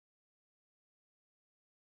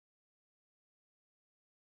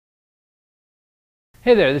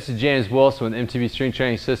Hey there, this is James Wilson with MTB Strength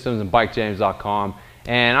Training Systems and BikeJames.com,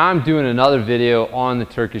 and I'm doing another video on the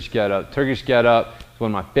Turkish Get Up. Turkish Get Up is one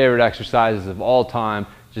of my favorite exercises of all time.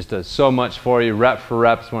 Just does so much for you, rep for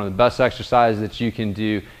rep. It's one of the best exercises that you can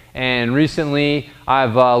do. And recently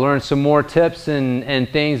I've learned some more tips and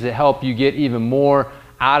things that help you get even more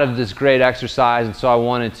out of this great exercise, and so I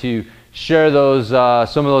wanted to share those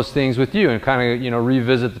some of those things with you and kind of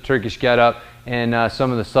revisit the Turkish Get Up and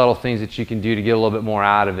some of the subtle things that you can do to get a little bit more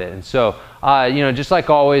out of it. And so just like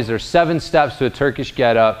always, there's 7 steps to a Turkish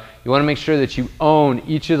Get Up. You want to make sure that you own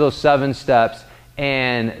each of those 7 steps,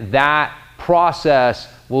 and that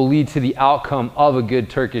process will lead to the outcome of a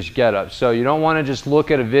good Turkish Get Up. So you don't want to just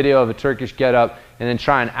look at a video of a Turkish Get Up and then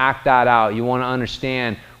try and act that out. You want to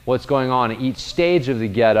understand what's going on at each stage of the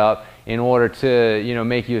Get Up in order to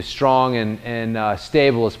make you as strong and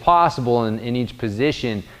stable as possible in each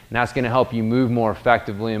position, and that's going to help you move more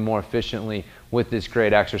effectively and more efficiently with this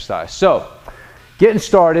great exercise. So getting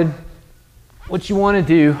started, what you want to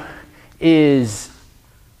do is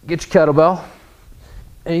get your kettlebell,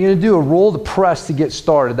 and you're going to do a roll to press to get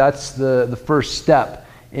started. That's the first step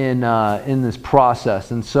in this process.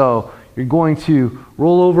 And so you're going to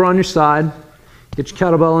roll over on your side, get your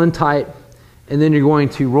kettlebell in tight, and then you're going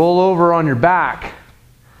to roll over on your back.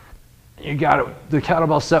 You got the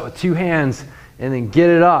kettlebell set with 2 hands, and then get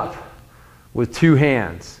it up with 2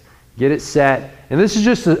 hands. Get it set. And this is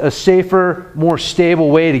just a safer, more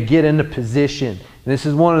stable way to get into position. And this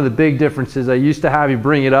is one of the big differences. I used to have you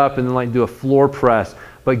bring it up and then do a floor press,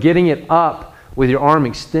 but getting it up with your arm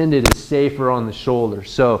extended is safer on the shoulder.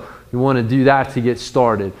 So you want to do that to get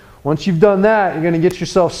started. Once you've done that, you're going to get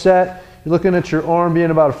yourself set. You're looking at your arm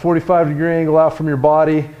being about a 45-degree angle out from your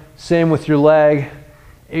body. Same with your leg.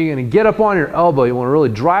 And you're going to get up on your elbow. You want to really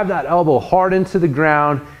drive that elbow hard into the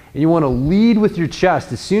ground, and you want to lead with your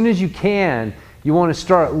chest. As soon as you can, you want to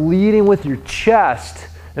start leading with your chest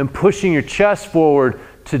and pushing your chest forward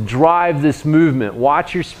to drive this movement.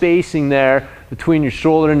 Watch your spacing there between your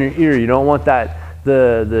shoulder and your ear. You don't want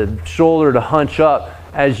the shoulder to hunch up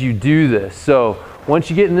as you do this. So once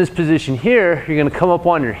you get in this position here, you're going to come up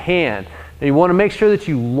on your hand. Now you want to make sure that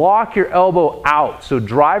you lock your elbow out. So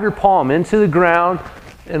drive your palm into the ground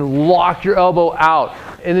and lock your elbow out.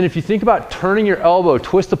 And then if you think about turning your elbow,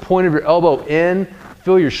 twist the point of your elbow in,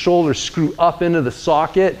 feel your shoulders screw up into the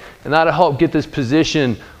socket, and that'll help get this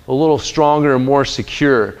position a little stronger and more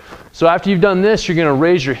secure. So after you've done this, you're going to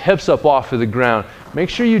raise your hips up off of the ground. Make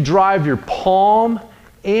sure you drive your palm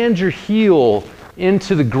and your heel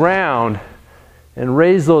into the ground and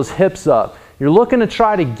raise those hips up. You're looking to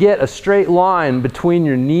try to get a straight line between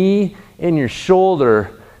your knee and your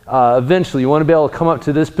shoulder. Eventually, you want to be able to come up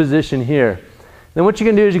to this position here. Then what you're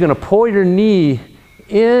going to do is you're going to pull your knee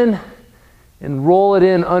in and roll it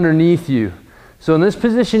in underneath you. So in this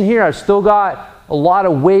position here, I've still got a lot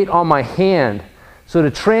of weight on my hand. So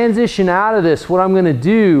to transition out of this, what I'm going to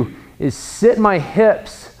do is sit my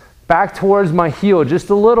hips back towards my heel just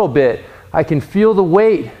a little bit. I can feel the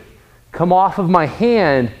weight come off of my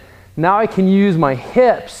hand. Now I can use my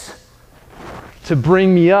hips to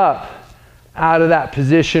bring me up out of that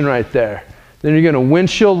position right there. Then you're going to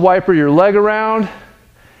windshield wiper your leg around.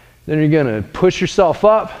 Then you're going to push yourself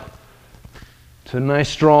up to a nice,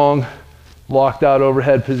 strong, locked out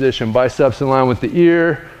overhead position. Biceps in line with the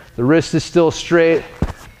ear. The wrist is still straight.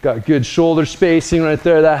 Got good shoulder spacing right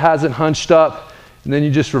there. That hasn't hunched up. And then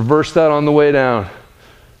you just reverse that on the way down.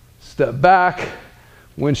 Step back.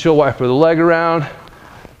 Windshield wiper the leg around.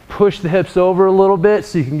 Push the hips over a little bit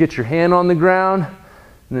so you can get your hand on the ground.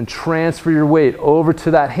 And then transfer your weight over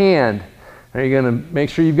to that hand. And you're going to make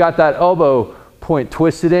sure you've got that elbow point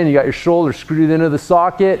twisted in. You got your shoulder screwed into the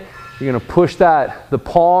socket. You're going to push the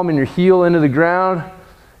palm and your heel into the ground.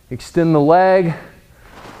 Extend the leg.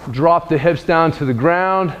 Drop the hips down to the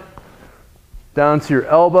ground. Down to your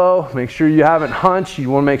elbow. Make sure you haven't hunched. You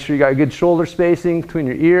want to make sure you got good shoulder spacing between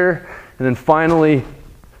your ear. And then finally,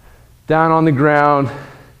 down on the ground.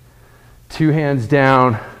 2 hands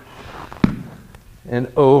down and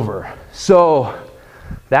over. So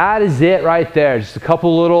that is it right there. Just a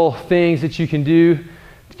couple little things that you can do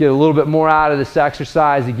to get a little bit more out of this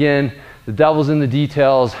exercise. Again, the devil's in the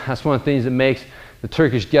details. That's one of the things that makes the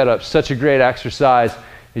Turkish Get Up such a great exercise,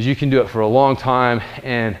 is you can do it for a long time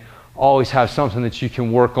and always have something that you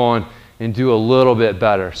can work on and do a little bit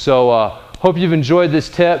better. So hope you've enjoyed this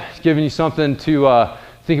tip. It's given you something to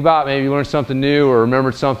think about. Maybe you learned something new or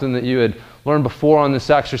remembered something that you had learned before on this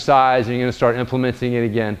exercise, and you're going to start implementing it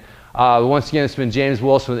again. Once again, it's been James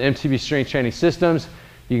Wilson with MTB Strength Training Systems.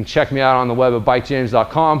 You can check me out on the web at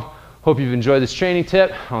BikeJames.com. Hope you've enjoyed this training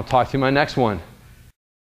tip. I'll talk to you in my next one.